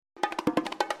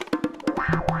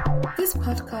This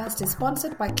podcast is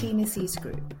sponsored by Cleaner Seas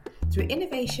Group. Through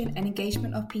innovation and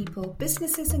engagement of people,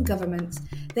 businesses and governments,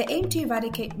 they aim to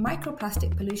eradicate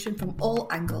microplastic pollution from all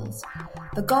angles.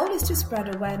 The goal is to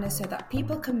spread awareness so that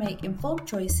people can make informed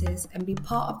choices and be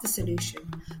part of the solution.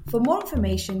 For more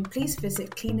information, please visit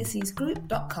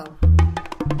cleanerseasgroup.com.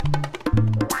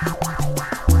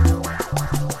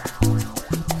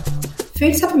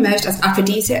 Foods have emerged as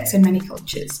aphrodisiacs in many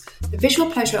cultures. The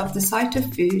visual pleasure of the sight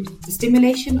of food, the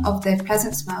stimulation of their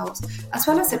pleasant smells, as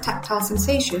well as the tactile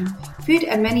sensation, food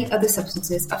and many other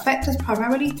substances affect us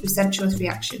primarily through sensuous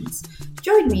reactions.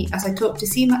 Join me as I talk to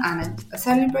Seema Anand, a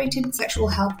celebrated sexual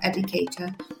health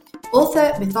educator,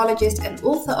 author, mythologist, and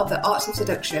author of The Arts of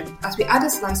Seduction, as we add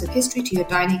a slice of history to your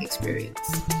dining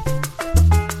experience.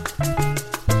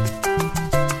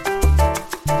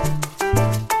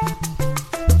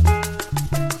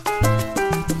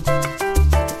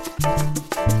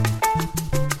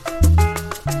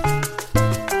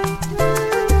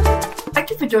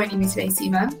 Joining me today,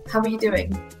 Seema. How are you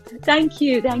doing? Thank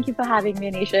you. Thank you for having me,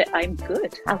 Anisha. I'm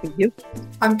good. How are you?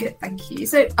 I'm good, thank you.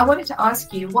 So I wanted to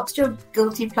ask you, what's your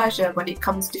guilty pleasure when it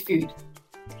comes to food?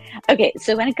 Okay,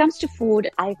 so when it comes to food,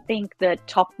 I think the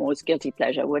topmost guilty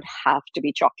pleasure would have to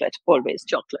be chocolate. Always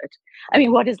chocolate. I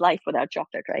mean, what is life without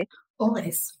chocolate, right?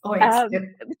 Always.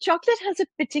 Chocolate has a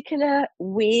particular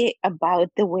way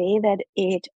about the way that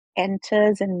it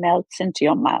enters and melts into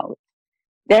your mouth.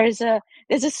 There's a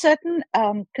certain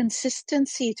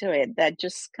consistency to it that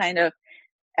just kind of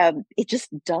it just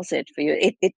does it for you.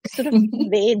 It sort of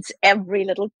invades every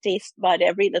little taste bud,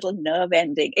 every little nerve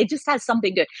ending. It just has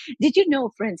something to it. Did you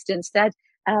know, for instance, that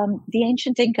the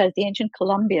ancient Incas, the ancient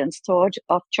Colombians thought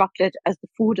of chocolate as the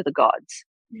food of the gods,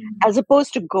 as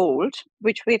opposed to gold,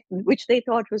 which they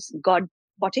thought was god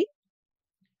body.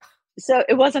 So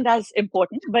it wasn't as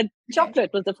important, but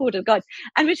chocolate was the food of God.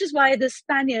 And which is why the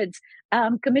Spaniards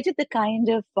committed the kind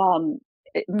of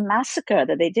massacre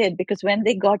that they did, because when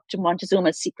they got to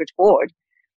Montezuma's secret hoard,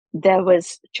 there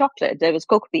was chocolate, there was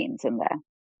cocoa beans in there,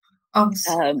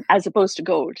 as opposed to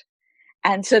gold.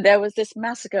 And so there was this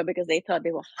massacre because they thought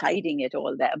they were hiding it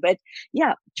all there. But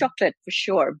yeah, chocolate for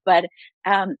sure. But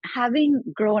having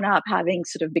grown up, having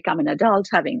sort of become an adult,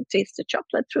 having tasted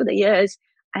chocolate through the years,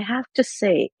 I have to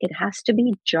say it has to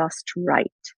be just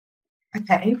right.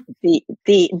 Okay. The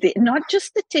not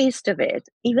just the taste of it,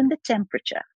 even the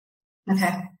temperature.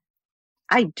 Okay.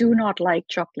 I do not like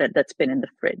chocolate that's been in the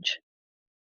fridge.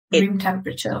 Room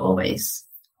temperature always.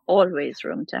 Always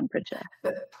room temperature.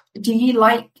 But do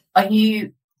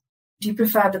you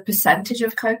prefer the percentage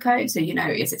of cocoa? So,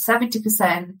 is it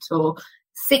 70% or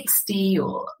 60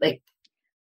 or like?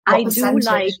 I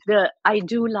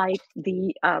do like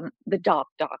the dark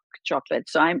chocolate.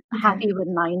 So I'm happy with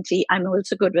 90. I'm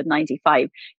also good with 95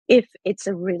 if it's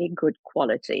a really good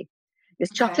quality.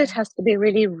 This chocolate has to be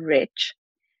really rich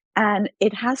and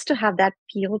it has to have that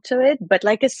peel to it. But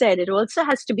like I said, it also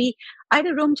has to be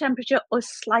either room temperature or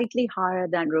slightly higher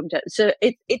than room temperature. So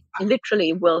it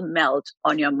literally will melt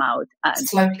on your mouth. And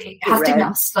slowly. It has to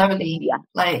melt slowly. Yeah.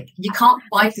 Like you can't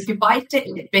bite. If you bite it,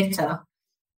 it's bitter.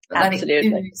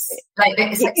 Absolutely.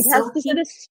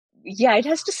 It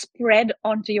has to spread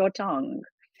onto your tongue.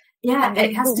 Yeah, then,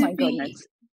 it has to be. Goodness.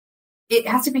 It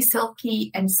has to be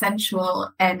silky and sensual,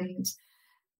 and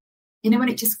when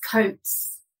it just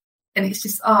coats, and it's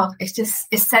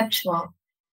just sensual,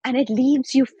 and it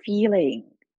leaves you feeling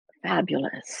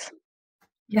fabulous.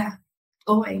 Yeah,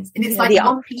 always, and it's like the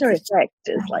after effect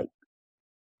is like.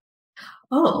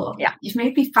 Oh, yeah! You've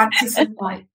made me fancy some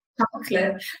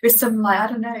chocolate with some I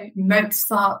don't know,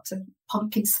 Mozart and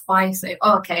pumpkin spice.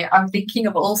 Okay, I'm thinking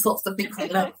of all sorts of things I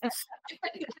love.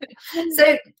 So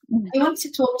I wanted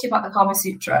to talk to you about the Kama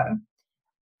Sutra.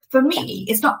 For me,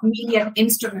 it's not merely an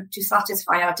instrument to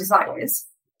satisfy our desires.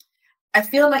 I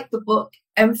feel like the book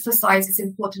emphasizes the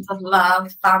importance of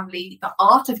love, family, the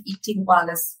art of eating well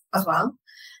as well.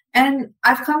 And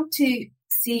I've come to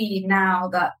see now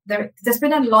that there's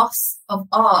been a loss of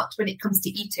art when it comes to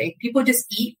eating. People just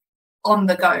eat on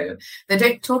the go. They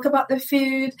don't talk about the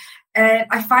food. And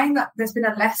I find that it's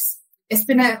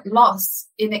been a loss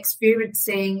in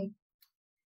experiencing,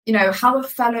 how a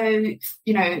fellow,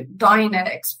 diner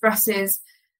expresses,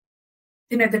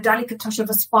 the delicate touch of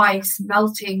a spice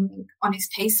melting on his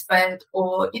taste bud,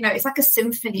 or, it's like a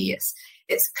symphony.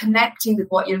 It's connecting with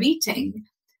what you're eating.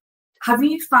 Have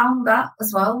you found that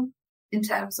as well in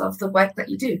terms of the work that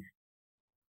you do?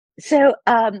 So,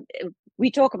 we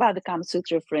talk about the Kama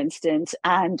Sutra, for instance,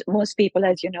 and most people,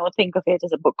 as you know, think of it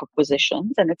as a book of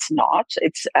positions, and it's not.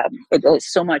 There's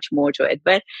so much more to it.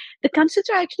 But the Kama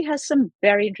Sutra actually has some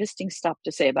very interesting stuff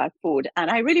to say about food. And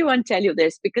I really want to tell you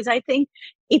this because I think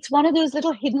it's one of those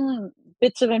little hidden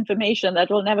bits of information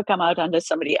that will never come out unless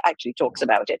somebody actually talks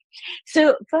about it.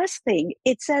 So first thing,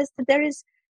 it says that there is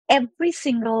every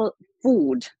single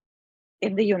food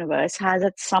in the universe has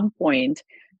at some point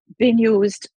been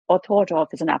used or thought of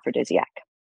as an aphrodisiac.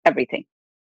 Everything.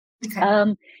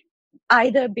 Okay.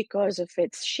 Either because of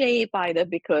its shape, either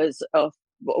because of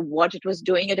what it was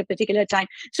doing at a particular time.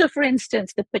 So, for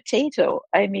instance, the potato,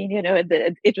 I mean,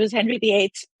 it was Henry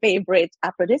VIII's favorite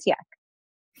aphrodisiac.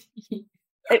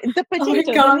 The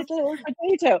potato, the little old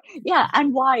potato. Yeah.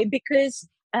 And why? Because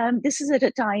this is at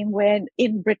a time when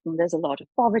in Britain there's a lot of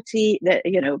poverty. That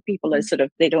people are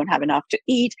they don't have enough to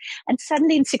eat, and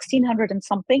suddenly in 1600 and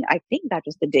something, I think that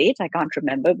was the date. I can't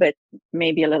remember, but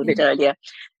maybe a little bit earlier.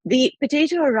 The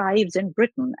potato arrives in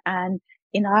Britain, and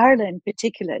in Ireland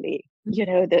particularly.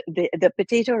 The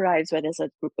potato arrives where there's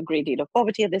a great deal of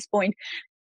poverty at this point.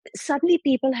 Suddenly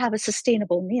people have a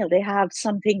sustainable meal. They have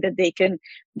something that they can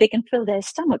fill their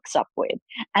stomachs up with.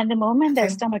 And the moment their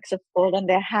stomachs are full and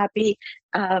they're happy,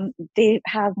 they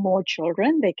have more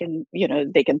children. They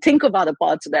can think of other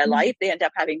parts of their life. They end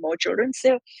up having more children.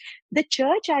 So the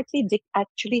church actually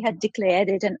had declared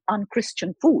it an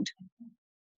unchristian food.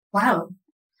 Wow.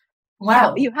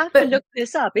 You have to look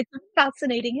this up. It's a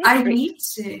fascinating history. I need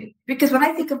to, because when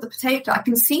I think of the potato, I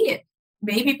can see it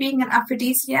maybe being an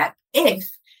aphrodisiac if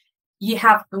you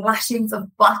have lashings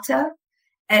of butter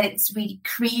and it's really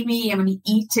creamy, and when you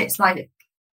eat it, it's like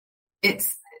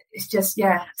it's just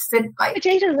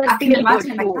potatoes are feel-good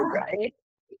food, right?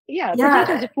 Yeah,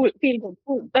 potatoes are feel-good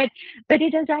food, but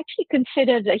it is actually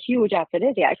considered a huge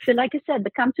aphrodisiac. So, like I said,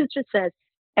 the Kama Sutra says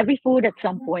every food at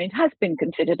some point has been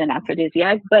considered an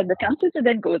aphrodisiac, but the Kama Sutra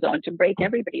then goes on to break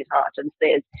everybody's heart and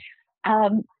says,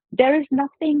 there is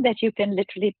nothing that you can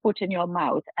literally put in your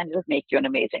mouth and it'll make you an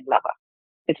amazing lover.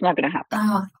 It's not going to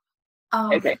happen.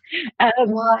 Okay.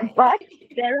 Why? But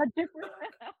there are different,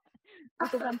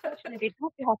 because unfortunately it's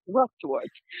what you have to work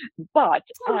towards. But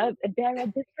there are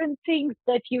different things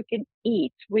that you can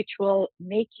eat which will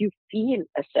make you feel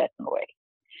a certain way.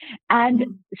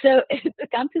 And so the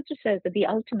Kama Sutra says that the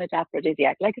ultimate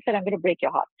aphrodisiac, like I said, I'm going to break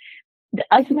your heart. The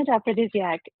ultimate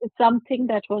aphrodisiac is something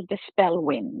that will dispel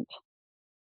wind.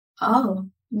 Oh,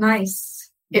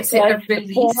 nice. It's a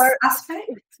release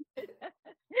aspect?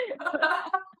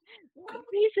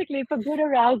 Basically, for good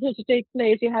arousal to take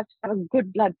place, you have to have a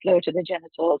good blood flow to the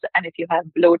genitals. And if you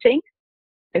have bloating,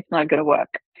 it's not going to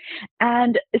work.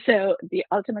 And so the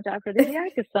ultimate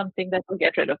aphrodisiac is something that will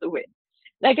get rid of the wind.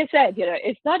 Like I said,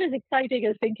 it's not as exciting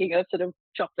as thinking of sort of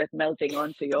chocolate melting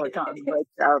onto your tongue,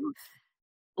 but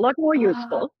a lot more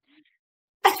useful.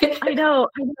 I know.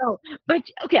 But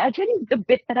okay, I'll tell you the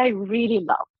bit that I really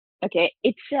love. Okay,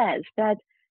 it says that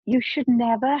you should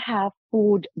never have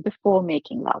food before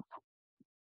making love.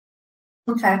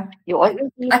 Okay. You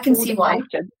always eat I can see why.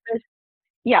 After,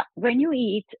 because, when you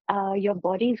eat, your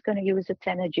body is going to use its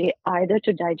energy either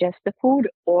to digest the food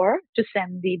or to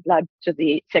send the blood to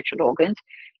the sexual organs.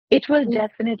 It will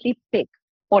definitely pick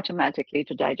automatically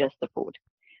to digest the food.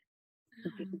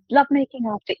 Love making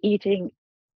after eating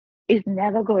is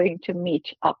never going to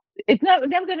meet up. It's never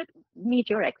going to meet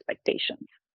your expectations,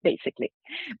 basically.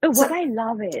 But what I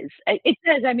love is, it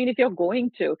says, I mean, if you're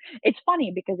going to, it's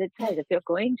funny because it says if you're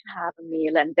going to have a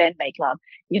meal and then make love,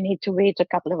 you need to wait a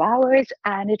couple of hours.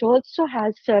 And it also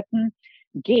has certain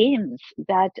games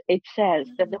that it says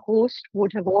that the host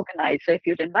would have organized. So if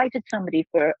you'd invited somebody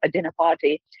for a dinner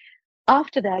party,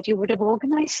 after that, you would have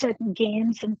organized certain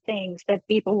games and things that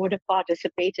people would have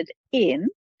participated in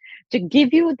to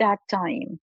give you that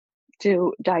time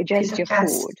to digest your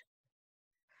food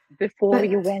before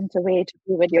you went away to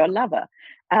be with your lover.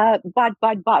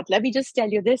 But let me just tell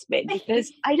you this bit,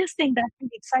 because I just think that's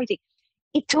really exciting.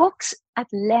 It talks at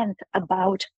length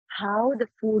about how the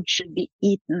food should be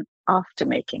eaten after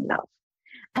making love.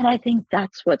 And I think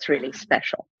that's what's really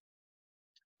special.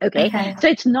 Okay. So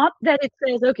it's not that it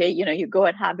says, okay, you go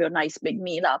and have your nice big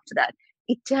meal after that.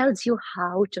 It tells you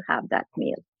how to have that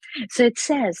meal. So it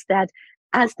says that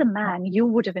as the man, you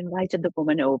would have invited the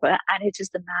woman over, and it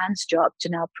is the man's job to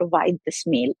now provide this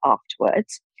meal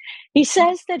afterwards. He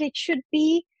says that it should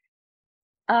be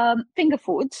finger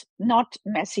foods, not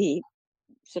messy,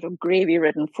 sort of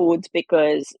gravy-ridden foods,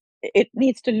 because it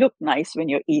needs to look nice when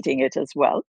you're eating it as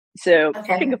well. So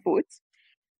finger foods.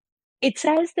 It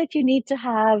says that you need to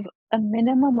have a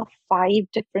minimum of 5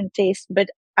 different tastes, but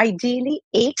ideally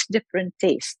 8 different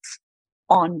tastes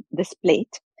on this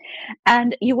plate.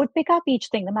 And you would pick up each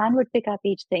thing. The man would pick up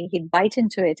each thing. He'd bite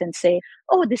into it and say,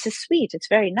 "Oh, this is sweet. It's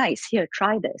very nice. Here,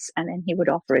 try this." And then he would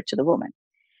offer it to the woman,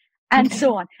 and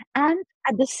so Okay. on. And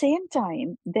at the same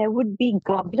time, there would be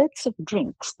goblets of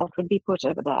drinks that would be put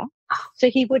over there. So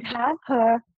he would have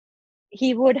her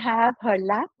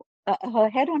lap, her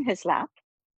head on his lap.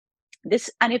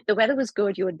 And if the weather was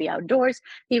good, you would be outdoors.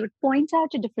 He would point out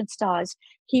to different stars.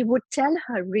 He would tell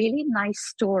her really nice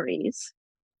stories.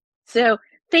 So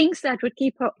things that would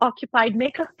keep her occupied,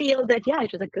 make her feel that, yeah,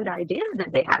 it was a good idea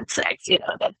that they had sex,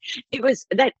 that it was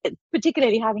that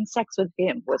particularly having sex with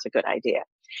him was a good idea.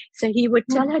 So he would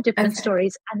tell her different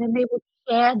stories, and then they would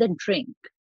share the drink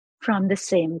from the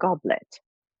same goblet.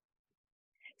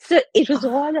 So it was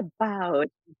all about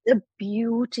the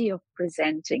beauty of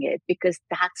presenting it, because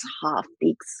that's half the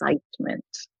excitement.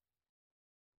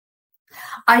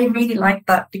 I really like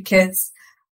that, because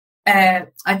I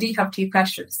do have two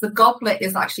questions. The goblet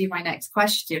is actually my next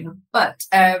question, but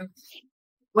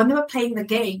when they were playing the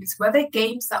games, were there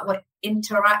games that were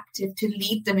interactive to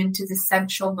lead them into the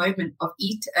sensual moment of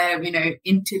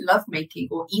into lovemaking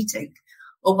or eating?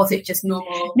 Or was it just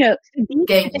normal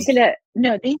games?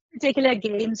 These particular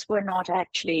games were not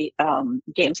actually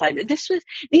games either.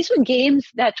 These were games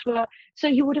that were, so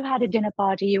you would have had a dinner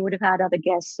party, you would have had other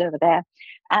guests over there.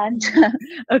 And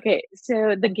okay,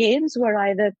 so the games were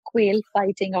either quail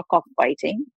fighting or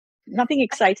cockfighting. Nothing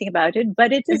exciting about it,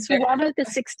 but it is one of the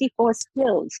 64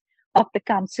 skills of the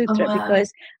Kama Sutra,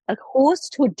 because a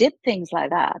host who did things like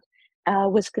that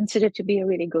was considered to be a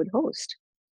really good host.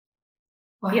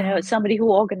 Wow. Somebody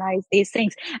who organized these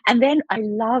things. And then I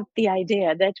love the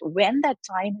idea that when that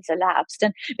time has elapsed,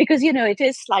 and because, it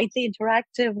is slightly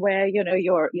interactive where,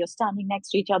 you're standing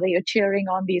next to each other, you're cheering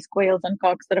on these quails and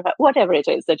cocks, whatever it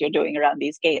is that you're doing around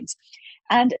these games.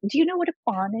 And do you know what a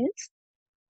pan is?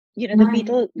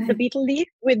 The betel leaf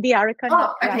with the areca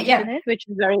nut in it, which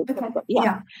is very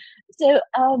yeah. So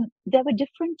there were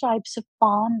different types of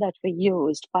pan that were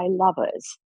used by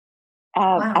lovers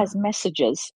as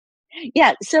messages.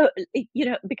 Yeah, so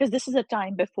because this is a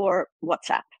time before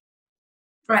WhatsApp,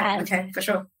 right? Okay, for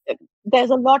sure. There's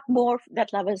a lot more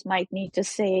that lovers might need to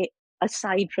say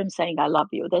aside from saying "I love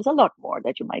you." There's a lot more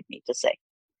that you might need to say,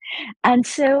 and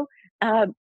so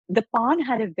the pan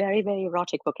had a very, very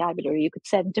erotic vocabulary. You could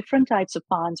send different types of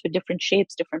pans with different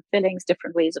shapes, different fillings,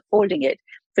 different ways of holding it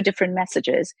for different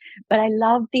messages. But I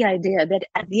love the idea that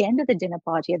at the end of the dinner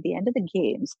party, at the end of the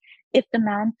games, if the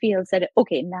man feels that,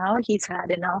 okay, now he's had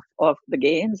enough of the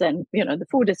games and, the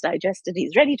food is digested,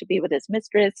 he's ready to be with his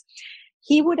mistress,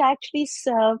 he would actually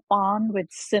serve pan with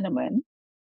cinnamon.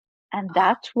 And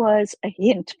that was a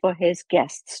hint for his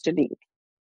guests to leave.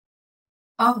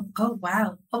 Oh,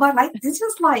 wow. Oh, I like this.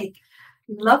 Is like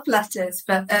love letters,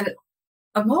 but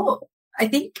I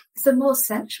think it's a more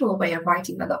sensual way of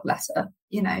writing a love letter.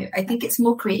 I think it's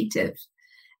more creative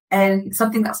and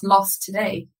something that's lost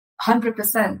today.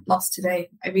 100% lost today.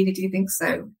 I really do think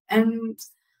so. And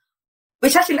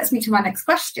which actually lets me to my next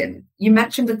question. You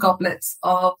mentioned the goblets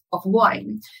of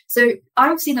wine. So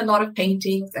I've seen a lot of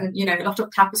paintings and, a lot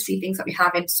of tapestry things that we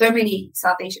have in so many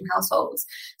South Asian households.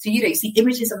 So, you see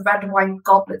images of red wine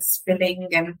goblets spilling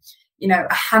and,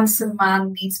 a handsome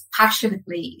man leads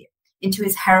passionately into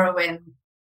his heroine.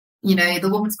 The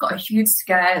woman's got a huge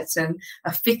skirt and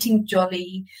a fitting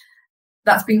jolly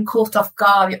that's been caught off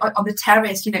guard on the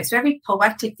terrace. It's very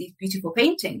poetic, these beautiful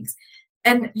paintings.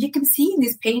 And you can see in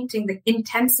this painting the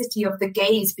intensity of the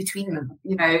gaze between them,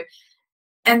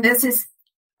 and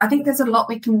I think there's a lot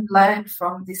we can learn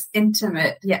from this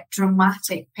intimate yet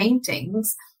dramatic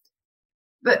paintings.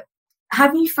 But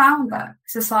have you found that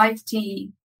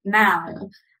society now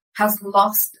has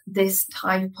lost this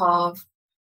type of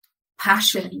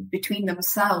passion between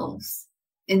themselves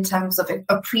in terms of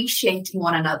appreciating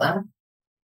one another?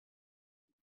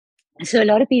 So a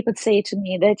lot of people say to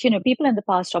me that, people in the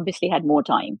past obviously had more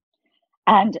time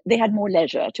and they had more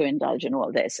leisure to indulge in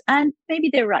all this. And maybe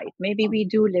they're right. Maybe we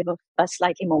do live a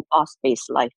slightly more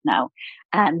fast-paced life now.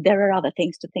 And there are other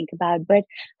things to think about. But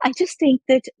I just think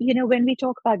that, when we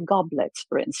talk about goblets,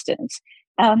 for instance,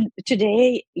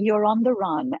 today you're on the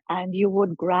run and you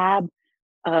would grab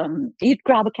a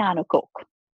can of Coke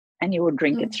and you would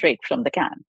drink it straight from the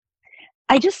can.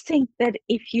 I just think that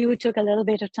if you took a little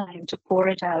bit of time to pour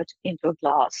it out into a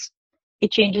glass, it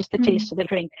changes the taste of the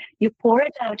drink. You pour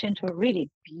it out into a really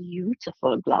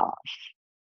beautiful glass.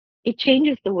 It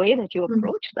changes the way that you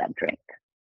approach that drink.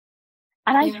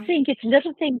 And I think it's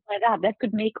little things like that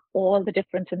could make all the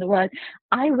difference in the world.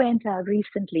 I went out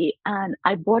recently and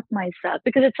I bought myself,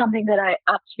 because it's something that I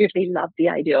absolutely love the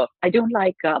idea of. I don't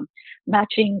like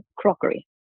matching crockery.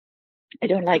 I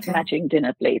don't like Okay. matching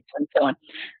dinner plates and so on.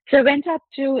 So I went up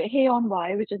to Hay on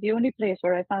Wye, which is the only place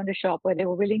where I found a shop where they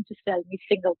were willing to sell me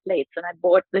single plates. And I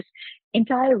bought this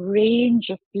entire range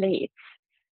of plates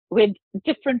with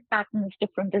different patterns,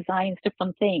 different designs,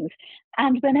 different things.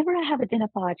 And whenever I have a dinner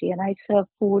party and I serve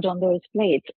food on those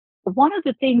plates, one of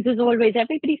the things is always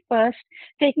everybody first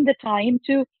taking the time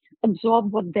to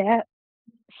absorb what their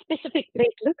specific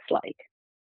plate looks like.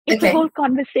 It's a Okay. whole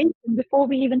conversation before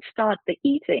we even start the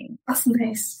eating. That's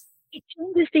nice. It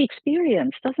changes the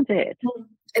experience, doesn't it?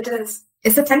 It is.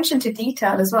 It's attention to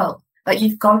detail as well that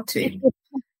you've gone to.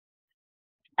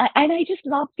 And I just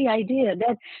love the idea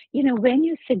that, when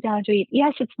you sit down to eat,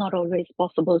 yes, it's not always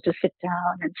possible to sit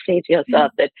down and say to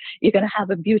yourself that you're going to have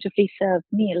a beautifully served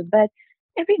meal. But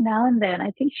every now and then,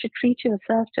 I think you should treat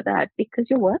yourself to that because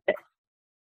you're worth it.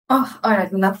 Oh, I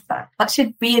love that. That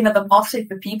should be another motto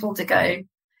for people to go,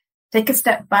 take a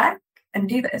step back and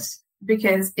do this,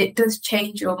 because it does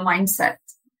change your mindset.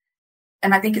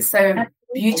 And I think it's so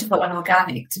beautiful and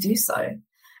organic to do so.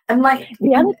 And like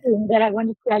the other thing that I want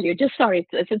to tell you, just sorry,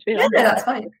 since we're on that's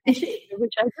fine.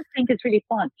 which I just think is really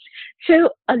fun.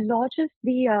 So a lot of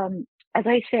the, as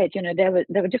I said, there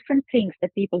were different things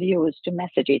that people use to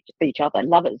message each other.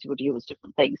 Lovers would use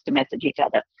different things to message each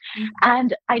other. Mm-hmm.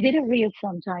 And I did a reel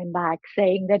some time back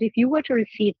saying that if you were to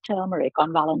receive turmeric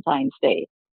on Valentine's Day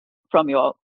from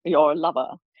your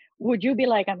lover, would you be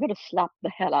like, I'm going to slap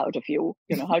the hell out of you?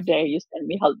 How dare you send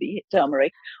me haldi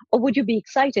turmeric? Or would you be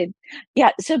excited? Yeah.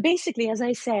 So basically, as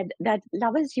I said, that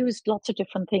lovers used lots of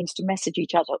different things to message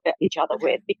each other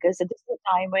with, because this was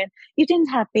a time when you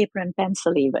didn't have paper and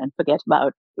pencil even, forget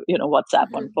about, WhatsApp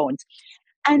on phones.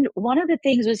 And one of the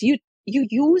things was you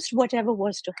used whatever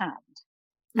was to hand.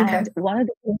 Okay. And one of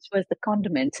the things was the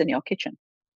condiments in your kitchen.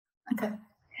 Okay.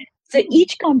 So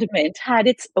each condiment had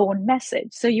its own message.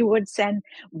 So you would send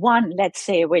one, let's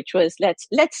say, which was, let's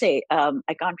say,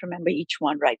 I can't remember each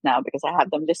one right now because I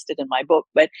have them listed in my book,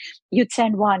 but you'd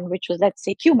send one, which was, let's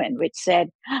say, cumin, which said,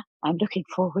 I'm looking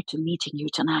forward to meeting you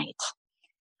tonight.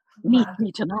 Meet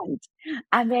me tonight.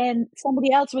 And then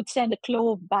somebody else would send a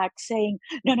clove back saying,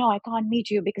 no, I can't meet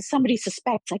you because somebody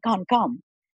suspects I can't come.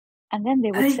 And then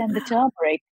they would send the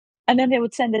turmeric. And then they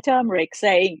would send the turmeric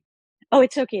saying, oh,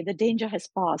 it's okay. The danger has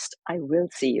passed. I will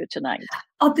see you tonight.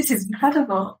 Oh, this is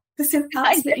incredible. This is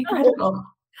absolutely incredible.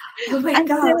 Oh my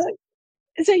God.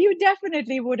 So you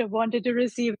definitely would have wanted to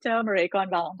receive turmeric on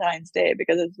Valentine's Day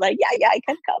because it's like, yeah, I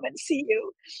can come and see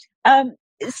you.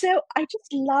 So I just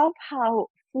love how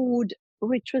food,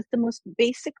 which was the most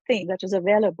basic thing that is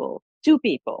available to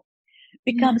people,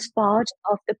 becomes part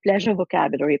of the pleasure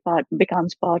vocabulary,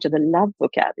 becomes part of the love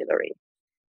vocabulary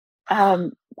as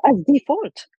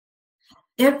default.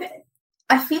 Yeah, but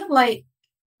I feel like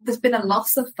there's been a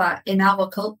loss of that in our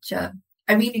culture.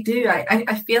 I really do.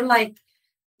 I feel like,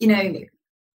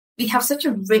 we have such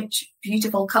a rich,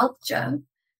 beautiful culture,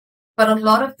 but a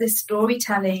lot of this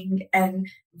storytelling and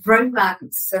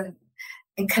romance and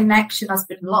connection has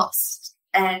been lost.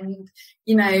 And,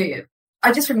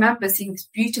 I just remember seeing these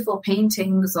beautiful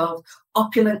paintings of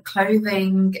opulent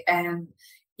clothing and,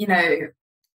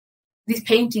 these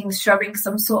paintings showing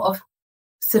some sort of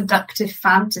seductive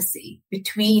fantasy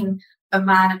between a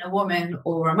man and a woman,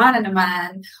 or a man and a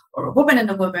man, or a woman and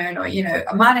a woman, or,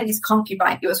 a man and his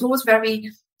concubine. It was always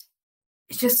very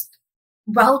just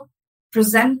well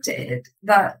presented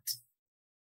that,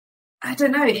 I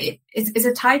don't know, it's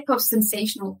a type of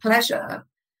sensational pleasure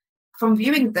from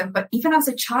viewing them. But even as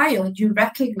a child, you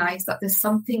recognize that there's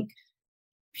something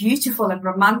beautiful and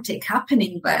romantic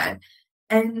happening there.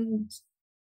 And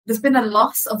there's been a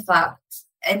loss of that.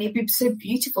 And it'd be so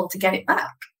beautiful to get it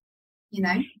back,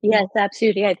 Yes,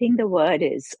 absolutely. I think the word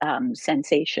is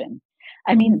sensation.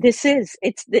 I mean,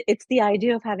 it's the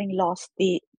idea of having lost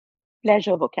the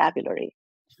pleasure vocabulary.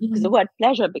 Because the word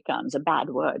pleasure becomes a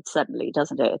bad word suddenly,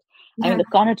 doesn't it? Yeah. I mean, the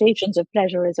connotations of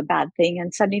pleasure is a bad thing,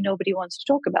 and suddenly nobody wants to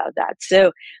talk about that.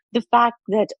 So the fact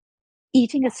that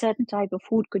eating a certain type of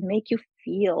food could make you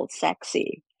feel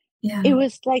sexy, it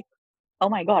was like, oh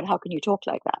my God, how can you talk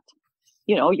like that?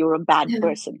 You're a bad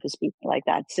person for speaking like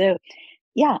that. So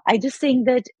yeah, I just think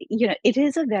that, it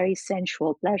is a very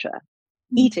sensual pleasure.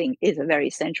 Eating is a very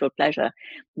sensual pleasure.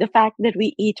 The fact that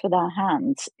we eat with our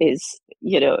hands is,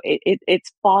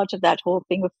 it's part of that whole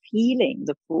thing of feeling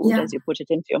the food as you put it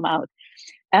into your mouth.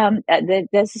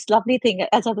 There's this lovely thing,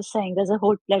 as I was saying, there's a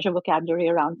whole pleasure vocabulary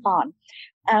around fun.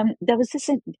 There was this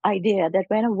idea that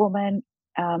when a woman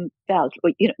felt,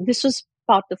 this was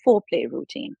part of the foreplay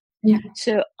routine. Yeah.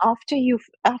 So after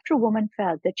a woman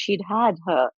felt that she'd had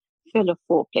her fill of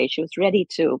foreplay, she was ready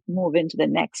to move into the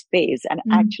next phase and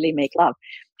actually make love,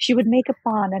 she would make a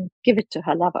pan and give it to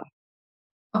her lover.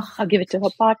 I'll give it to her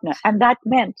partner. And that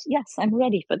meant, yes, I'm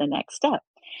ready for the next step.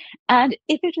 And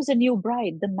if it was a new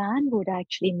bride, the man would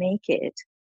actually make it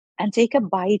and take a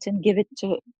bite and give it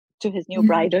to his new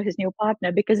bride or his new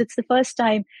partner, because it's the first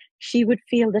time she would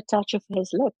feel the touch of his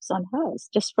lips on hers,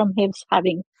 just from him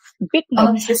having bitten it.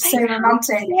 Oh, this is so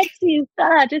romantic. How sexy is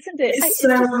that, isn't it? It's so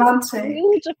romantic. So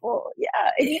beautiful.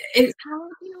 Yeah.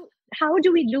 How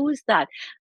do we lose that?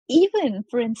 Even,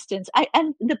 for instance,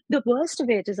 and the worst of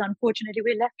it is, unfortunately,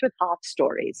 we're left with half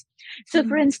stories. So,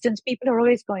 for instance, people are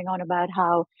always going on about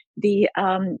how the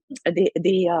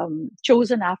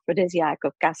chosen aphrodisiac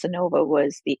of Casanova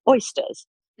was the oysters,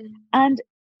 and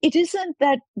it isn't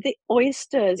that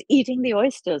eating the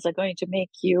oysters are going to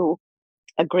make you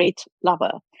a great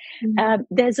lover.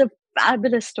 There's a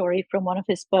fabulous story from one of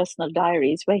his personal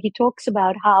diaries where he talks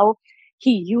about how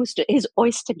he used his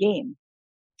oyster game.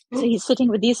 So he's sitting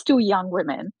with these two young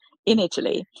women in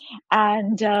Italy.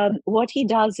 And what he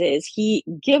does is he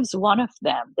gives one of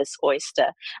them this oyster.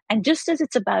 And just as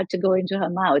it's about to go into her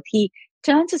mouth, he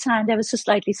turns his hand ever so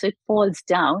slightly so it falls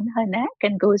down her neck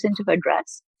and goes into her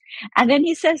dress. And then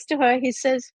he says to her,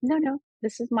 no,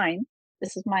 this is mine.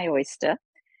 This is my oyster.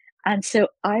 And so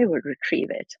I will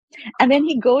retrieve it. And then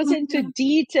he goes into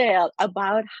detail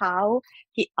about how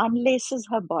he unlaces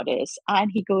her bodice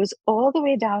and he goes all the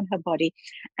way down her body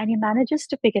and he manages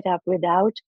to pick it up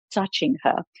without touching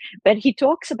her. But he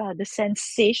talks about the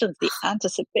sensations, the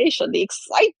anticipation, the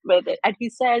excitement. And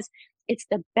he says it's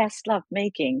the best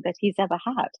lovemaking that he's ever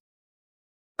had.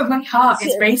 Oh, my heart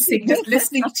is racing just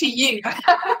listening to you.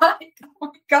 Oh my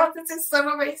God, this is so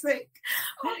amazing.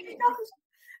 Oh my God.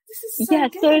 So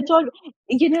so it's all,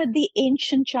 the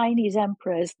ancient Chinese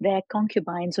emperors, their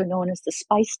concubines were known as the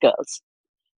Spice Girls.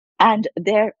 And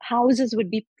their houses would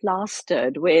be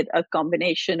plastered with a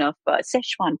combination of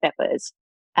Szechuan peppers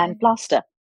and plaster,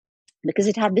 because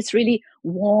it had this really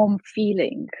warm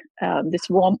feeling, this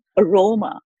warm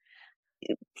aroma.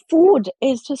 Food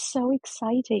is just so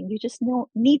exciting. You just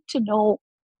need to know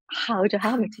how to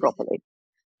have it properly.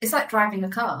 It's like driving a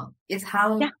car. It's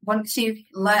how once you've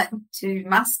learned to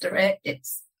master it,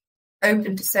 it's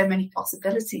open to so many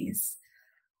possibilities.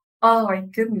 Oh my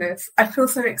goodness. I feel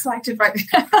so excited right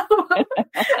now.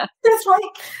 It's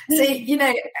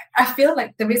I feel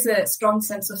like there is a strong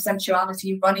sense of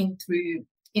sensuality running through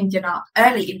Indian art,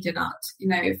 early Indian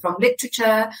art, from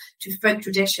literature to folk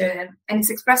tradition, and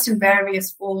it's expressed in various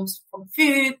forms, from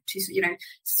food to,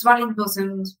 swelling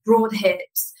bosoms, broad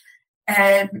hips,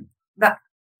 and that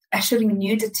showing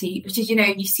nudity, which is,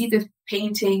 you see the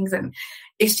paintings and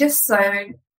it's just so,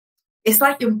 it's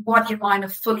like your body and mind are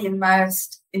fully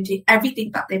immersed into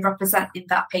everything that they represent in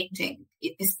that painting.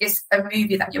 It's a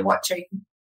movie that you're watching,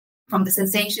 from the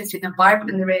sensations to the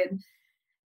environment they're in.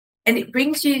 And it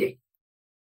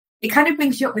kind of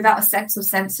brings you up without a sense of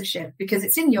censorship, because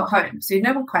it's in your home. So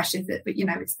no one questions it, but,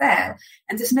 it's there.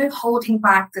 And there's no holding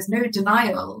back. There's no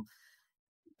denial.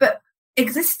 But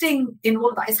existing in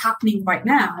all that is happening right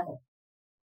now,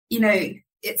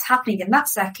 it's happening in that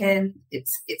second,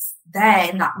 it's there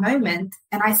in that moment.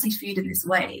 And I see food in this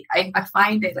way. I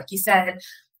find it, like you said,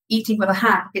 eating with a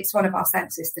hand, it's one of our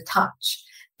senses, the touch,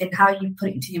 and how you put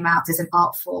it into your mouth is an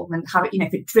art form, and how it,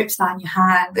 if it drips down your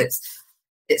hand,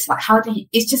 it's like,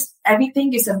 it's just,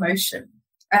 everything is emotion.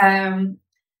 And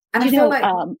I feel like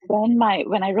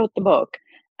when I wrote the book,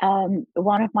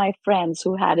 one of my friends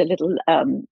who had a little,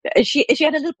 she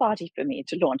had a little party for me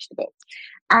to launch the book.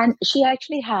 And she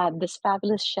actually had this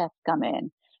fabulous chef come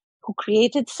in who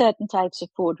created certain types of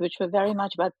food, which were very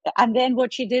much about, and then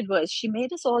what she did was she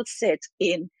made us all sit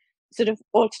in sort of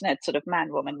alternate sort of man,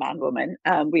 woman.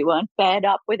 We weren't paired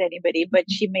up with anybody, but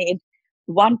she made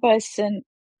one person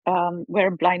wear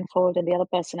a blindfold and the other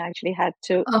person actually had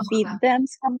to feed them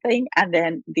something, and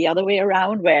then the other way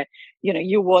around where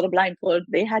you wore the blindfold,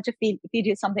 they had to feed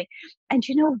you something. And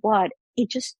you know what, it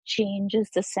just changes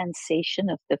the sensation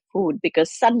of the food,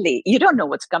 because suddenly you don't know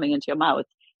what's coming into your mouth,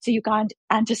 so you can't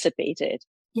anticipate it,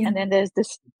 and then there's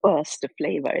this burst of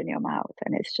flavor in your mouth,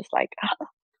 and it's just like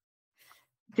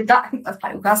I think that's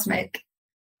quite orgasmic.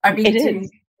 I really do.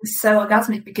 It's so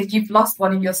orgasmic, because you've lost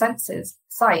one of your senses,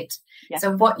 sight.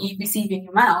 So what you receive in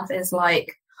your mouth is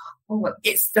like,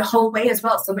 it's the whole way as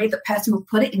well. It's the way the person will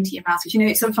put it into your mouth.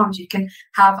 Because, sometimes you can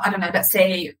have, I don't know, let's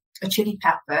say a chili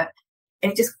pepper,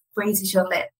 and it just grazes your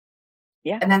lip.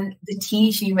 And then they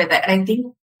tease you with it. And I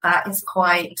think that is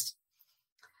quite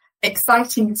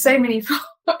exciting in so many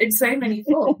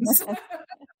forms.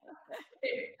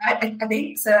 I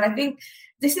think so. And I think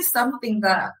this is something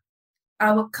that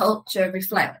our culture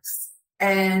reflects.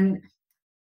 And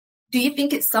do you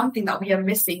think it's something that we are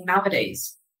missing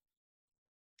nowadays?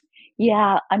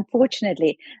 Yeah,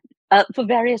 unfortunately, for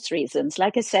various reasons.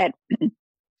 Like I said,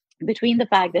 between the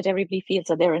fact that everybody feels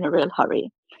that they're in a real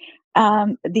hurry,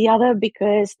 the other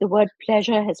because the word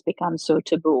pleasure has become so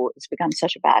taboo, it's become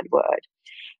such a bad word.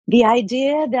 The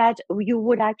idea that you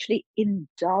would actually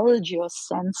indulge your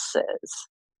senses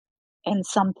in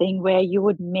something where you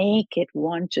would make it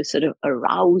want to sort of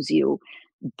arouse you,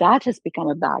 that has become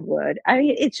a bad word. I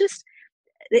mean, it's just,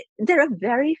 there are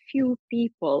very few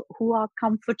people who are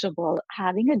comfortable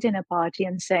having a dinner party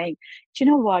and saying, do you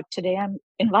know what, today I'm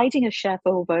inviting a chef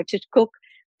over to cook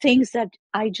things that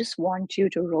I just want you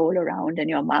to roll around in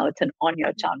your mouth and on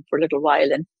your tongue for a little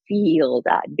while and feel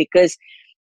that, because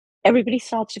everybody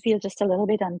starts to feel just a little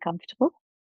bit uncomfortable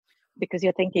because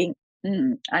you're thinking,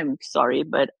 I'm sorry,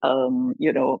 but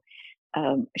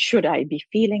should I be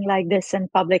feeling like this in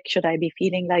public? Should I be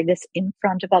feeling like this in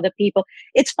front of other people?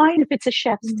 It's fine if it's a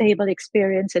chef's table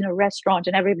experience in a restaurant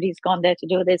and everybody's gone there to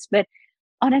do this, but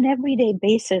on an everyday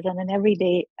basis, on an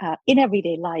everyday in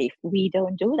everyday life, we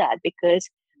don't do that because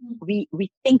we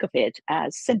think of it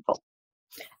as sinful.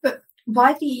 But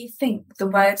why do you think the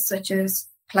words such as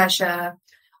pleasure,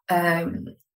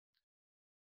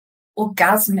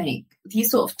 orgasmic,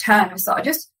 these sort of terms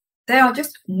they are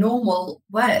just normal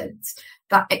words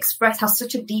that have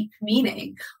such a deep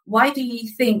meaning? Why do you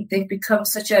think they've become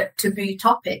such a taboo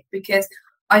topic? Because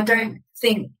I think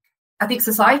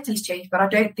society's changed, but I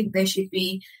don't think they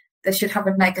should have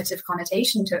a negative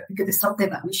connotation to it, because it's something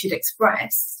that we should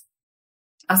express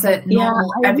as a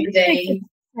normal, everyday.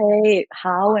 Say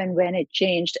how and when it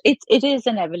changed. It is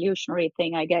an evolutionary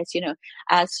thing, I guess,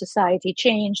 as society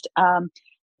changed.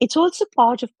 It's also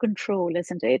part of control,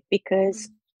 isn't it? Because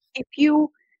if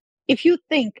you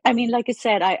think, I mean, like I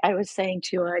said, I was saying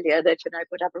to you earlier that, I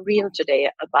put up a reel today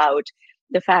about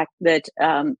the fact that,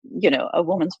 a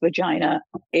woman's vagina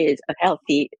is a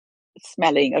healthy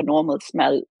smelling, a normal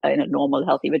smell in a normal,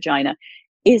 healthy vagina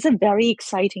is a very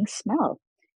exciting smell.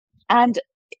 And,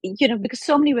 because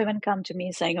so many women come to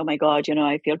me saying, oh my God,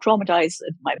 I feel traumatized.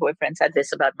 My boyfriend said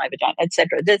this about my vagina,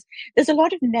 etc. There's a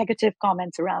lot of negative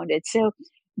comments around it. So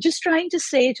just trying to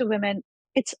say to women,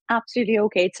 it's absolutely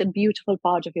okay. It's a beautiful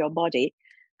part of your body.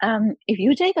 If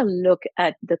you take a look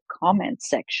at the comment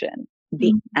section,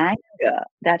 the anger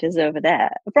that is over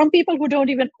there from people who don't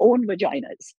even own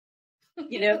vaginas,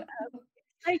 like,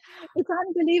 it's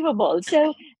unbelievable.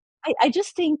 So I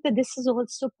just think that this is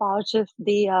also part of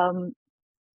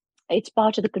it's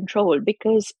part of the control,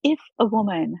 because if a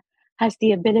woman has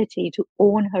the ability to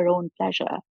own her own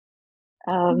pleasure,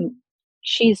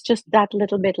 she's just that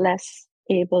little bit less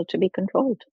able to be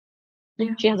controlled.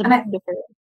 Yeah. She has a mind of her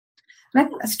own. I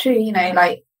think that's true.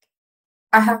 Like,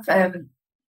 I have,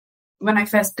 when I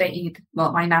first dated,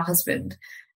 my now husband,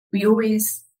 we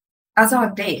always, as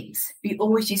our dates, we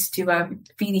always used to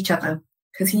feed each other,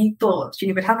 because he thought,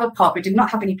 we'd have a pot. We did not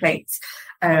have any plates.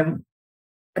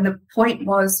 And the point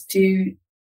was to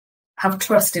have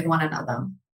trust in one another,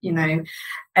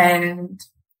 and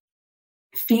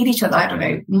feed each other, I don't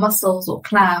know, mussels or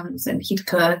clams, and he'd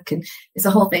cook. And it's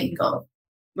a whole thing of,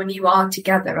 when you are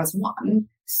together as one,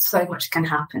 so much can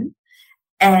happen.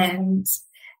 And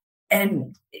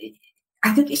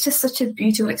I think it's just such a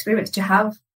beautiful experience to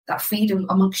have that freedom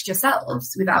amongst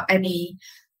yourselves without any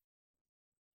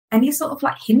sort of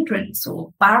like hindrance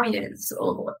or barriers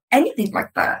or anything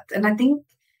like that. And I think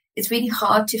it's really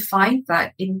hard to find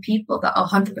that in people that are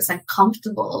 100%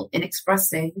 comfortable in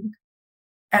expressing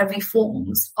every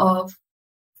forms of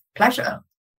pleasure,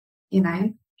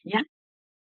 Yeah.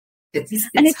 It's just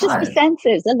hard. the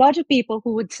senses. A lot of people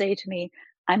who would say to me,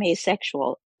 I'm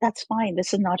asexual. That's fine.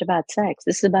 This is not about sex.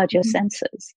 This is about your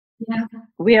senses. Yeah.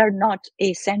 We are not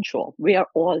asensual. We are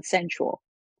all sensual.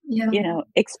 Yeah.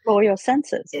 Explore your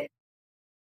senses. Yeah.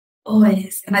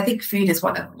 Always. And I think food is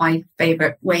one of my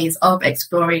favorite ways of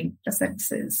exploring the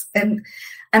senses. And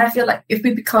I feel like if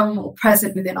we become more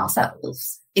present within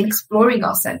ourselves, in exploring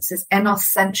our senses and our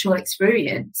sensual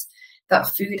experience that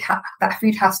food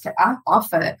has to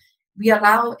offer, we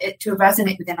allow it to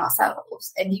resonate within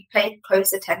ourselves, and you pay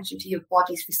close attention to your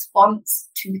body's response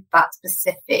to that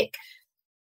specific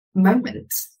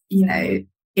moment,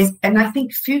 and I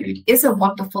think food is a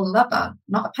wonderful lover,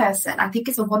 not a person. I think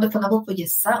it's a wonderful lover for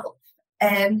yourself.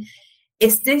 And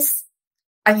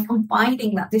I'm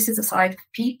finding that this is a side of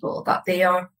people that they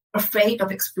are afraid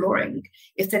of exploring.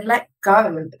 If they let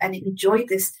go and enjoy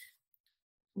this,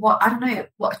 what a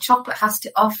chocolate has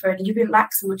to offer, and you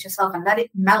relax with yourself and let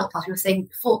it melt, as we were saying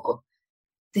before,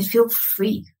 they feel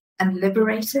free and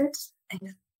liberated,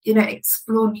 and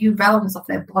explore new realms of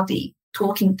their body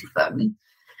talking to them.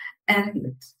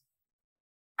 And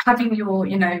having your,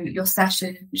 your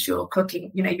sessions, your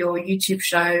cooking, your YouTube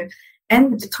show,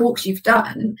 and the talks you've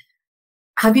done,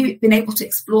 have you been able to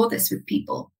explore this with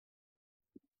people?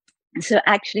 So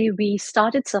actually, we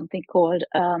started something called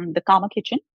the Karma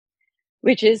Kitchen,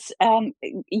 which is,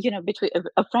 between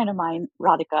a friend of mine,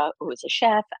 Radhika, who is a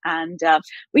chef. And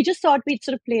we just thought we'd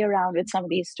sort of play around with some of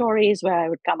these stories where I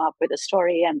would come up with a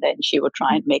story and then she would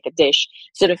try and make a dish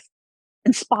sort of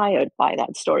inspired by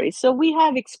that story. So we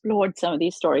have explored some of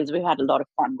these stories. We've had a lot of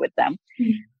fun with them.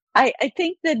 Mm. I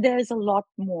think that there's a lot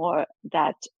more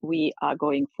that we are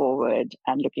going forward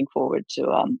and looking forward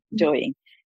to doing.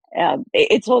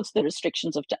 It's also the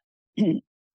restrictions of time.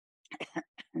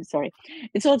 Sorry.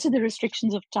 It's also the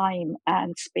restrictions of time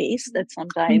and space that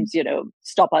sometimes,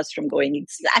 stop us from going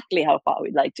exactly how far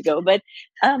we'd like to go. But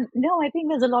no, I think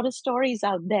there's a lot of stories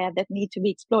out there that need to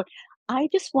be explored. I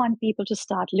just want people to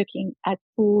start looking at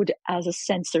food as a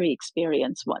sensory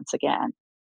experience once again.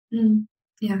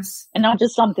 Yes. And not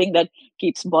just something that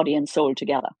keeps body and soul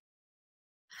together.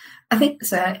 I think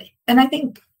so. And I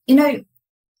think,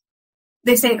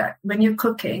 they say that when you're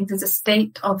cooking, there's a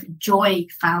state of joy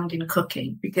found in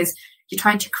cooking because you're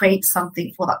trying to create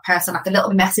something for that person, like the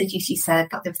little messages you said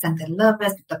that they've sent their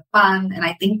lovers, the fun. And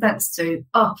I think that is so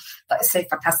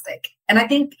fantastic. And I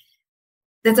think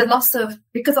there's a loss of,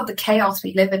 because of the chaos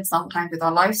we live in sometimes with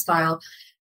our lifestyle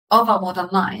of our modern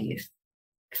life,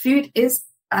 food is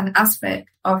an aspect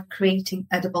of creating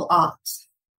edible art.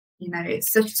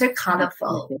 It's so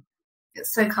colourful.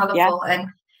 It's so colourful, and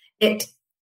it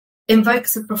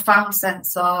invokes a profound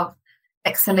sense of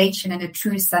exhalation in a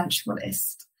true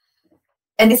sensualist.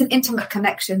 And it's an intimate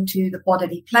connection to the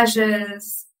bodily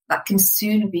pleasures that can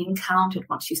soon be encountered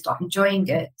once you start enjoying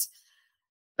it.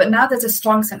 But now there's a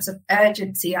strong sense of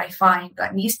urgency, I find,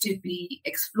 that needs to be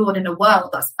explored in a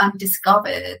world that's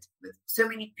undiscovered with so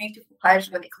many beautiful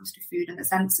pleasures when it comes to food and the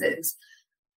senses.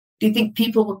 Do you think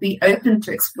people would be open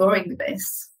to exploring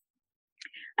this?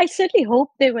 I certainly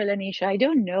hope they will, Anisha. I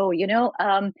don't know.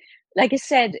 Like I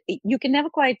said, you can never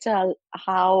quite tell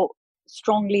how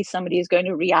strongly somebody is going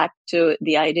to react to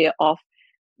the idea of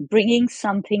bringing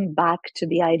something back to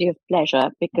the idea of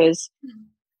pleasure, because,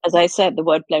 as I said, the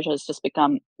word pleasure has just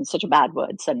become such a bad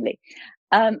word suddenly.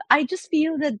 I just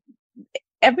feel that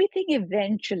everything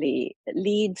eventually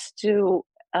leads to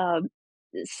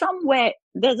somewhere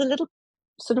there's a little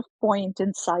sort of point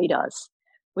inside us,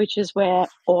 which is where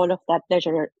all of that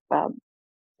pleasure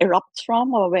erupts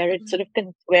from, or where it's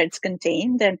where it's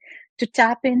contained, and to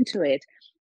tap into it.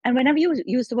 And whenever you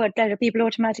use the word pleasure, people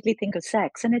automatically think of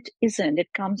sex, and it isn't.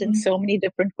 It comes in so many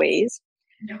different ways.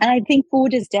 Yeah. And I think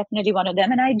food is definitely one of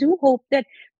them. And I do hope that,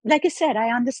 like I said,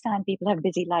 I understand people have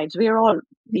busy lives. We are all,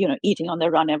 eating on the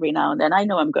run every now and then. I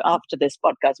know after this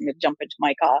podcast, I'm going to jump into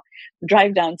my car,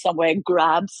 drive down somewhere,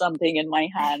 grab something in my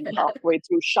hand, halfway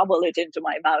through, shovel it into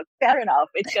my mouth. Fair enough.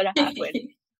 It's going to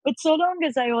happen. But so long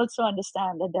as I also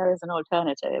understand that there is an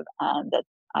alternative and that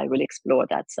I will explore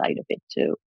that side of it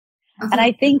too. Okay. And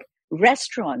I think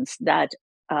restaurants that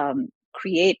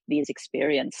create these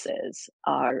experiences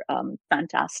are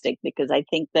fantastic, because I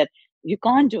think that you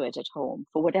can't do it at home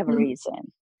for whatever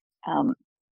reason.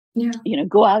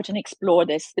 Go out and explore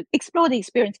the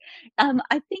experience.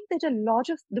 I think that a lot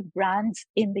of the brands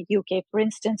in the UK, for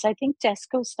instance, I think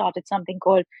Tesco started something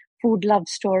called Food Love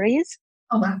Stories.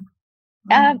 Oh, wow.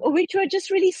 Which were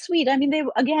just really sweet. I mean, they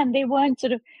weren't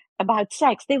sort of about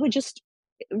sex. They were just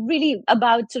really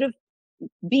about sort of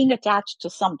being attached to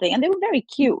something. And they were very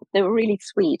cute. They were really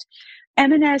sweet.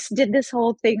 M&S did this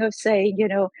whole thing of saying,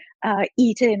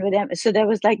 eat in with them. So there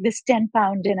was like this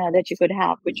 10-pound dinner that you could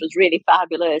have, which was really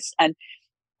fabulous. And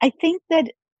I think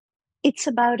that it's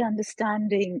about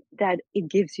understanding that it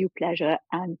gives you pleasure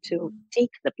and to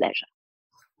take the pleasure.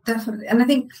 Definitely. And I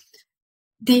think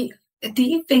do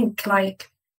you think,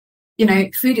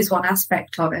 food is one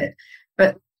aspect of it,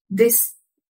 but this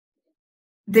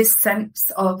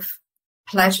sense of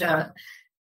pleasure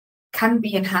can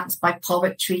be enhanced by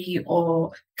poetry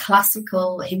or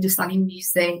classical Hindustani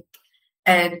music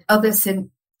and other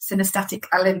synesthetic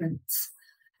elements?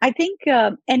 I think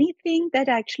anything that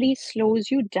actually slows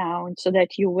you down so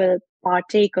that you will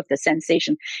partake of the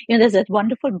sensation. There's that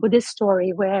wonderful Buddhist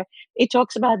story where it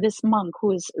talks about this monk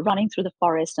who is running through the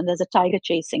forest and there's a tiger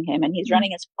chasing him, and he's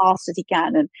running as fast as he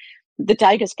can, and the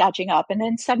tiger's catching up. And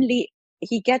then suddenly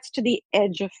he gets to the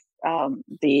edge of to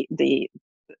the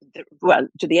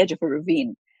edge of a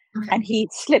ravine, and he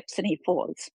slips and he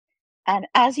falls. And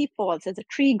as he falls, there's a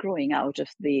tree growing out of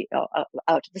the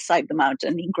side of the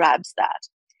mountain. He grabs that.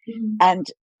 And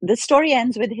the story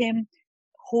ends with him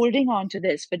holding on to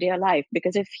this for dear life,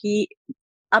 because if he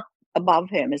above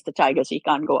him is the tiger, so he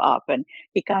can't go up, and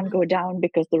he can't go down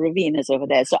because the ravine is over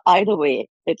there. So either way,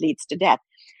 it leads to death.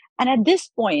 And at this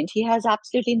point, he has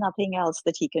absolutely nothing else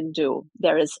that he can do.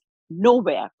 There is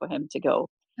nowhere for him to go.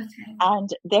 Okay. And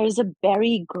there is a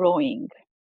berry growing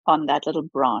on that little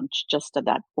branch just at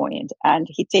that point. And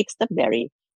he takes the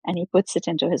berry and he puts it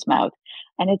into his mouth.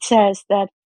 And it says that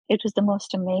it was the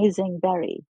most amazing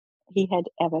berry he had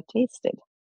ever tasted.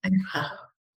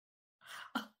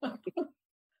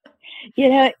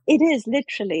 It is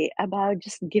literally about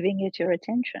just giving it your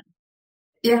attention.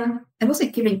 Yeah, and also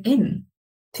giving in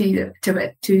to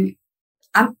it, to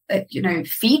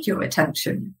feed your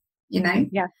attention.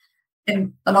 Yeah.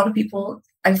 And a lot of people,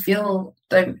 I feel,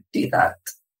 don't do that.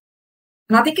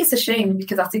 And I think it's a shame,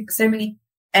 because I think so many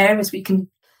areas we can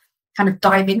kind of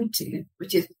dive into,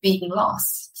 which is being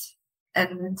lost.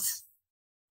 And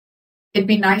it'd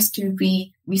be nice to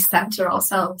recenter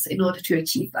ourselves in order to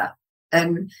achieve that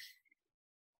and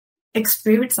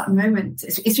experience that moment.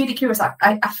 It's really curious.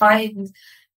 I find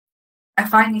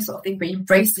these sort of things, where you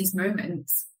embrace these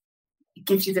moments, it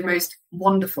gives you the most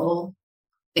wonderful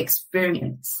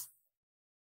experience.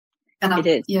 And it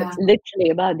is. Yeah. It's literally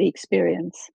about the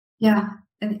experience. Yeah.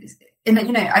 And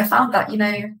I found that, when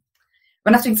I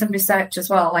was doing some research as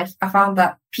well, I found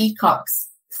that peacocks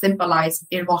symbolize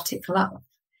erotic love.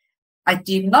 I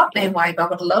do not know why, but I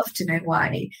would love to know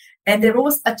why. And they're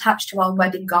always attached to our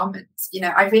wedding garments.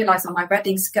 I realized on my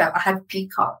wedding skirt, I had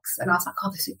peacocks, and I was like,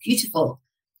 oh, they're so beautiful.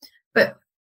 But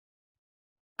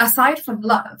aside from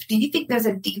love, do you think there's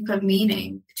a deeper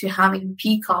meaning to having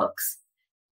peacocks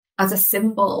as a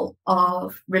symbol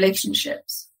of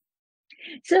relationships?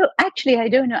 So actually, I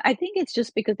don't know. I think it's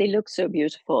just because they look so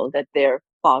beautiful that they're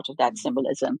part of that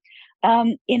symbolism.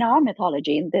 In our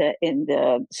mythology, in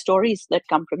the stories that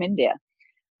come from India,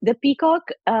 the peacock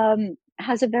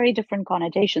has a very different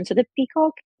connotation. So the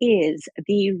peacock is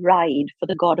the ride for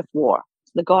the god of war,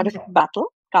 the god of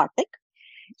battle, Kartik.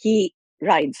 He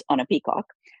rides on a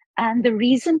peacock. And the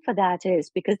reason for that is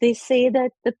because they say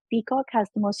that the peacock has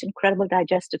the most incredible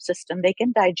digestive system. They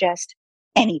can digest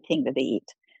anything that they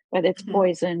eat, whether it's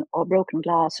poison or broken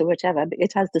glass or whatever.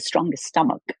 It has the strongest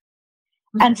stomach.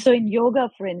 And so in yoga,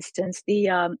 for instance, the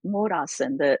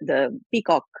morasan, the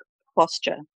peacock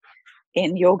posture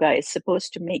in yoga is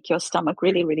supposed to make your stomach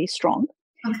really, really strong.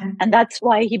 And that's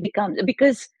why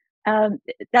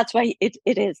that's why it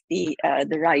is the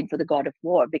ride for the god of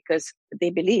war, because they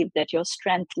believe that your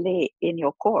strength lay in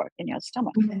your core, in your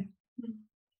stomach.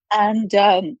 And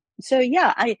so,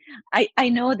 yeah, I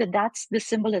know that that's the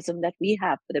symbolism that we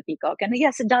have for the peacock. And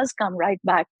yes, it does come right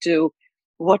back to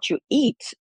what you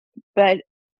eat. But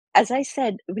as I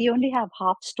said, we only have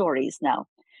half stories now.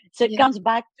 So it comes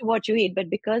back to what you eat. But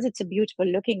because it's a beautiful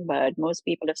looking bird, most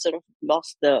people have sort of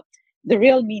lost the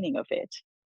real meaning of it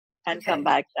and come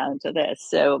back down to this.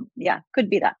 So yeah, could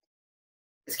be that.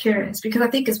 It's curious, because I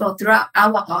think as well, throughout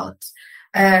our art,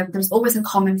 there's always a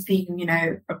common theme,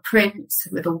 a prince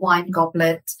with a wine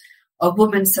goblet, a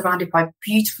woman surrounded by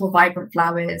beautiful, vibrant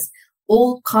flowers,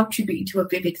 all contributing to a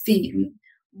vivid theme.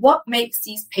 What makes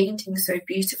these paintings so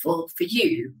beautiful for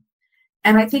you?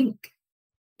 And I think,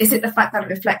 is it the fact that it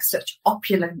reflects such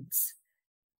opulence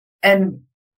and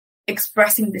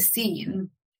expressing the scene?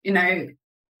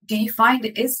 Do you find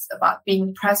it is about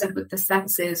being present with the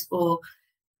senses, or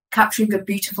capturing a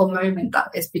beautiful moment that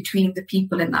is between the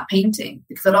people in that painting?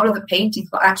 Because a lot of the paintings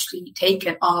were actually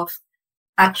taken of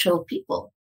actual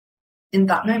people in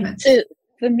that moment. So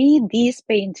for me, these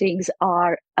paintings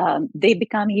are, they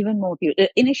become even more beautiful.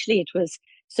 Initially, it was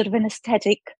sort of an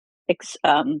aesthetic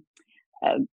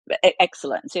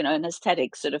excellence, an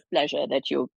aesthetic sort of pleasure that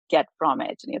you get from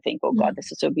it. And you think, oh God,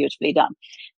 this is so beautifully done.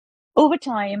 Over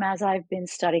time, as I've been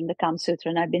studying the Kama Sutra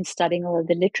and I've been studying all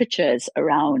the literatures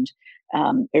around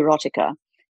erotica,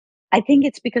 I think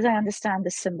it's because I understand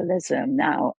the symbolism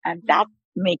now, and that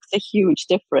makes a huge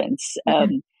difference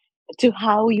to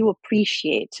how you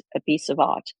appreciate a piece of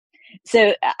art.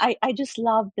 So I just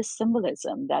love the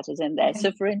symbolism that is in there.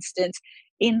 So for instance,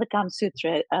 in the Kama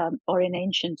Sutra or in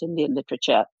ancient Indian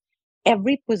literature,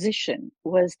 every position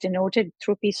was denoted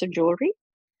through a piece of jewelry.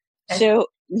 So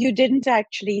you didn't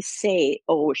actually say,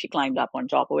 oh, she climbed up on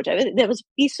top or whatever. There was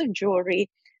a piece of jewelry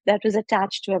that was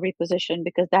attached to every position,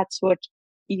 because that's what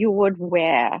you would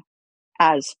wear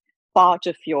as part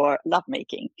of your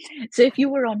lovemaking. So if you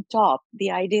were on top,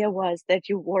 the idea was that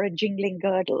you wore a jingling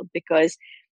girdle, because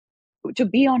to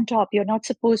be on top, you're not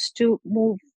supposed to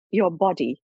move your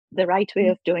body. The right way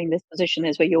of doing this position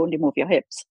is where you only move your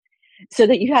hips. So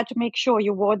that you had to make sure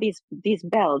you wore these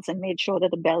belts and made sure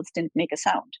that the belts didn't make a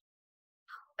sound.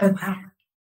 Oh, wow.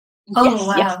 Oh,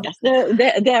 wow. Yes.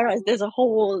 There's a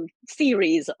whole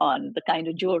series on the kind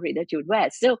of jewelry that you'd wear.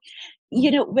 So,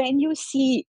 when you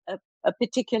see a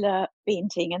particular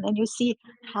painting and then you see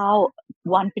how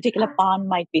one particular palm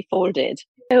might be folded.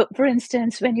 So, for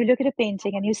instance, when you look at a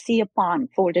painting and you see a palm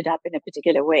folded up in a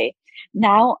particular way,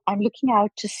 now I'm looking out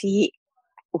to see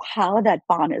how that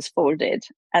palm is folded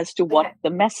as to what the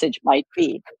message might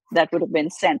be that would have been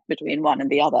sent between one and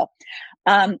the other.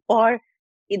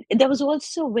 There was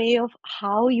also a way of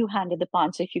how you handed the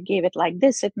palm. So if you gave it like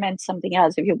this, it meant something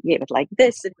else. If you gave it like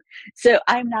this. So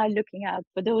I'm now looking out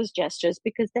for those gestures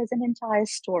because there's an entire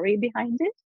story behind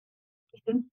it.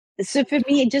 Mm-hmm. So for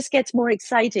me, it just gets more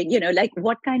exciting, like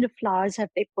what kind of flowers have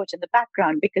they put in the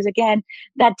background? Because again,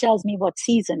 that tells me what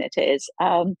season it is.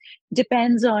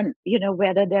 Depends on,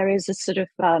 whether there is a sort of,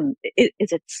 is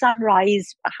it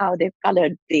sunrise, how they've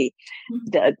colored the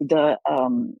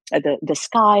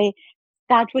sky.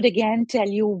 That would again tell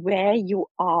you where you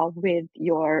are with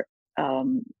your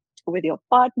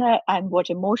partner and what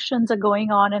emotions are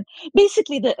going on, and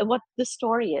basically what the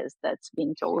story is that's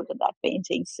being told in that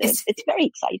painting. So it's very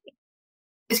exciting.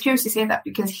 It's curious to say that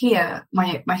because here,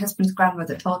 my husband's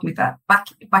grandmother told me that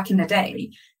back in the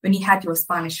day, when you had your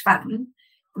Spanish fan,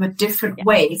 there were different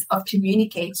ways of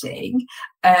communicating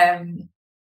a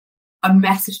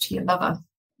message to your lover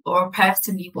or a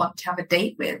person you want to have a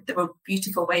date with. There were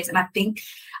beautiful ways. And I think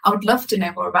I would love to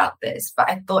know more about this, but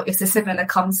I thought it's a similar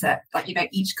concept that,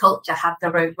 each culture had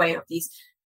their own way of these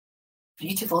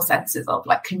beautiful senses of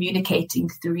like communicating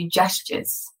through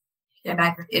gestures. And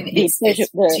the pleasure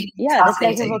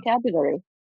vocabulary.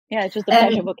 Yeah, it's just the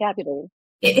pleasure vocabulary.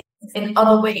 It is in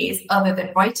other ways other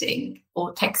than writing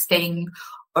or texting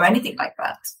or anything like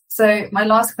that. So my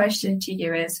last question to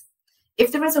you is,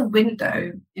 if there is a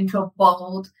window into a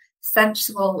bold,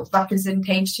 sensual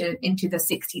representation into the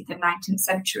 16th and 19th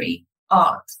century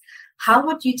art, how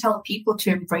would you tell people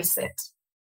to embrace it?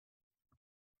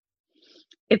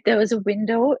 If there was a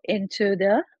window into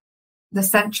the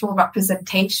sensual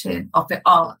representation of the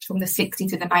art from the 16th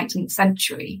to the 19th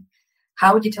century,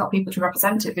 how would you tell people to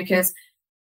represent it? Because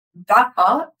that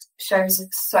art shows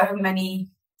so many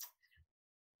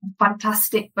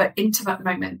fantastic but intimate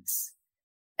moments.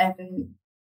 And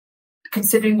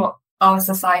considering what our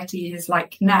society is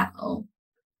like now,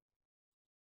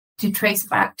 to trace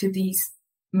back to these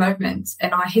moments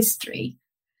in our history,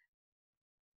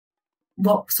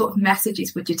 what sort of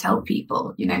messages would you tell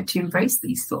people, to embrace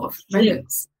these sort of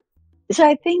moments? So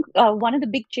I think one of the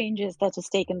big changes that has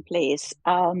taken place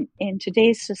in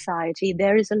today's society,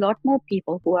 there is a lot more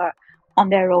people who are on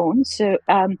their own. So,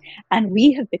 and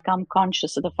we have become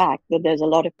conscious of the fact that there's a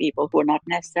lot of people who are not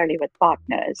necessarily with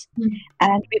partners. Mm-hmm.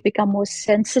 And we've become more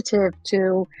sensitive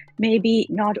to maybe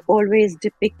not always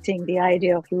depicting the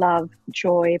idea of love,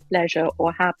 joy, pleasure,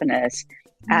 or happiness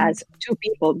as two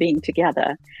people being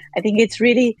together. I think it's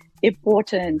really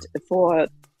important for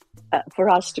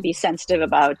us to be sensitive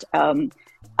about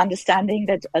understanding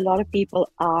that a lot of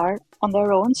people are on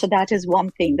their own. So that is one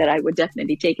thing that I would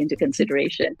definitely take into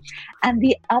consideration. And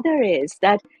the other is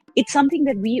that it's something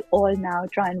that we all now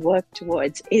try and work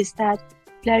towards, is that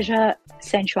pleasure,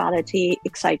 sensuality,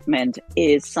 excitement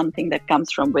is something that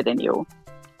comes from within you.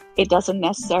 It doesn't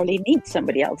necessarily need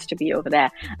somebody else to be over there.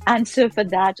 And so for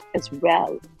that as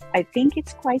well, I think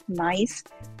it's quite nice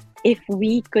if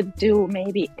we could do,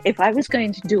 maybe if I was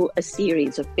going to do a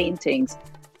series of paintings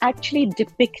actually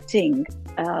depicting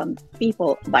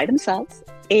people by themselves,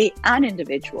 an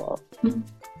individual,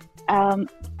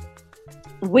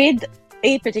 with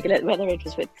a particular, whether it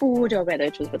was with food or whether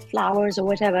it was with flowers or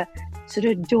whatever, sort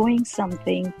of doing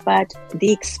something, but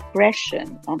the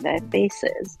expression on their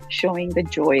faces showing the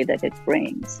joy that it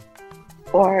brings.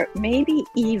 Or maybe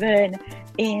even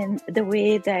in the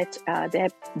way that their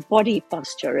body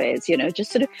posture is,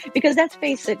 just sort of, because let's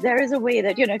face it, there is a way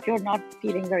that, if you're not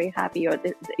feeling very happy or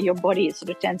your body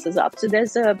sort of tenses up. So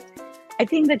I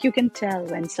think that you can tell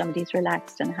when somebody's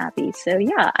relaxed and happy. So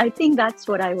yeah, I think that's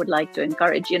what I would like to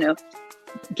encourage,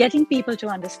 getting people to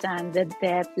understand that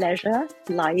their pleasure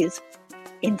lies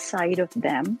inside of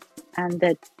them and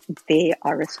that they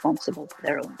are responsible for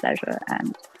their own pleasure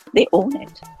and they own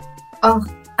it. Oh,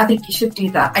 I think you should do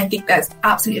that. I think that's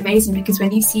absolutely amazing, because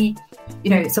when you see,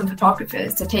 some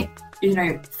photographers to take,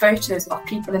 photos of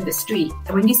people in the street,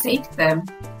 and when you say to them,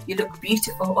 you look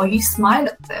beautiful, or you smile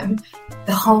at them,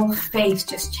 the whole face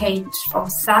just changed from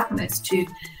sadness to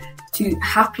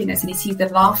happiness, and you see the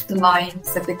laughter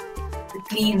lines and the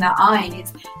glee in their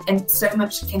eyes, and so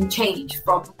much can change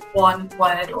from one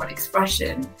word or an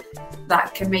expression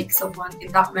that can make someone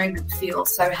in that moment feel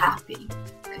so happy.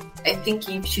 I think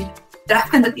you should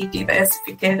definitely do this,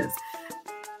 because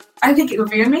I think it would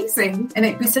be amazing, and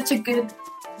it'd be such a good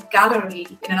gallery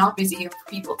in an art museum for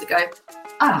people to go,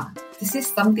 this is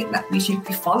something that we should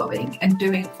be following and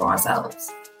doing for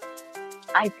ourselves.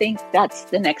 I think that's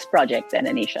the next project then,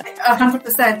 Anisha.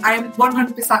 100%. I am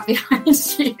 100% behind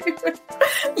you.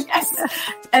 Yes.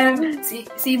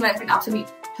 Seema, it's been an absolute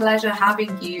pleasure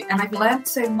having you, and I've learned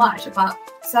so much about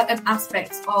certain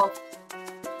aspects of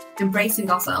embracing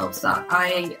ourselves that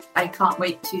I can't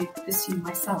wait to pursue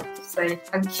myself. So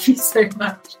thank you so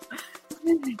much.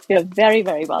 You're very,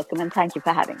 very welcome, and thank you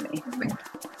for having me.